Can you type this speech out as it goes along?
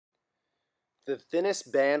The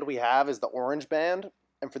thinnest band we have is the orange band,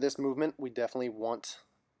 and for this movement, we definitely want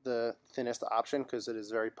the thinnest option because it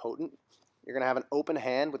is very potent. You're going to have an open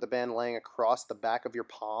hand with the band laying across the back of your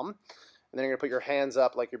palm, and then you're going to put your hands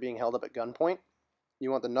up like you're being held up at gunpoint.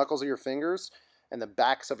 You want the knuckles of your fingers and the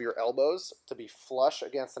backs of your elbows to be flush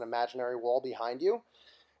against an imaginary wall behind you.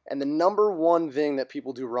 And the number one thing that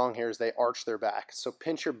people do wrong here is they arch their back. So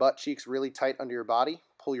pinch your butt cheeks really tight under your body,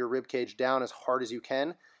 pull your rib cage down as hard as you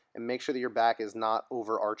can, and make sure that your back is not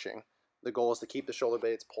overarching. The goal is to keep the shoulder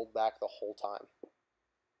blades pulled back the whole time.